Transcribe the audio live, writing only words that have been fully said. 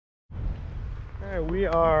Alright, we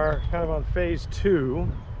are kind of on phase 2.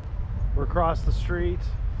 We're across the street,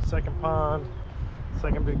 second pond,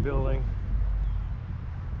 second big building.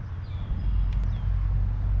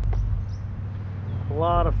 A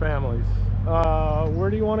lot of families. Where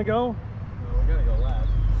do you want to go? We're gonna go left.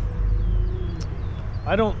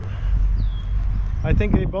 I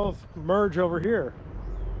think they both merge over here.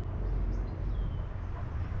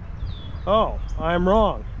 Oh, I'm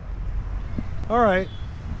wrong. All right.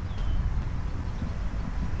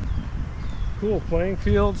 Cool playing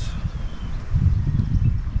fields.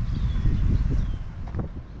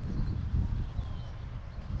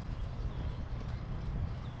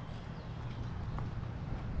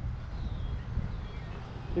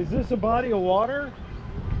 Is this a body of water?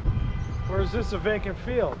 Or is this a vacant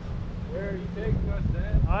field? Where are you taking us,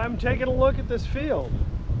 Dad? I'm taking a look at this field.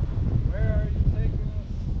 Where are you taking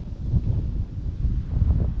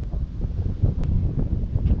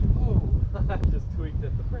us? Oh, I just tweaked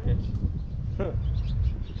at the branch.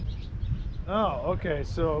 Oh, okay,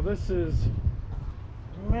 so this is,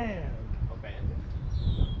 man, Abandoned.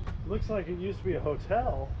 looks like it used to be a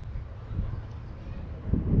hotel.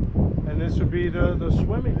 And this would be the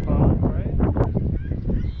swimming pond, right?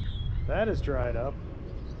 That is dried up.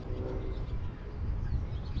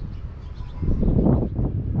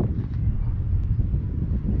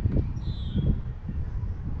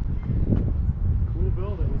 Cool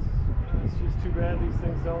buildings. It's just too bad these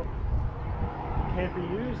things can't be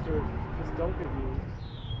used or just don't get used.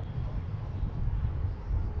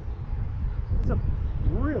 It's a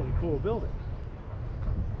really cool building.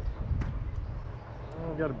 Oh,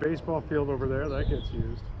 we've got a baseball field over there that gets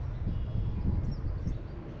used.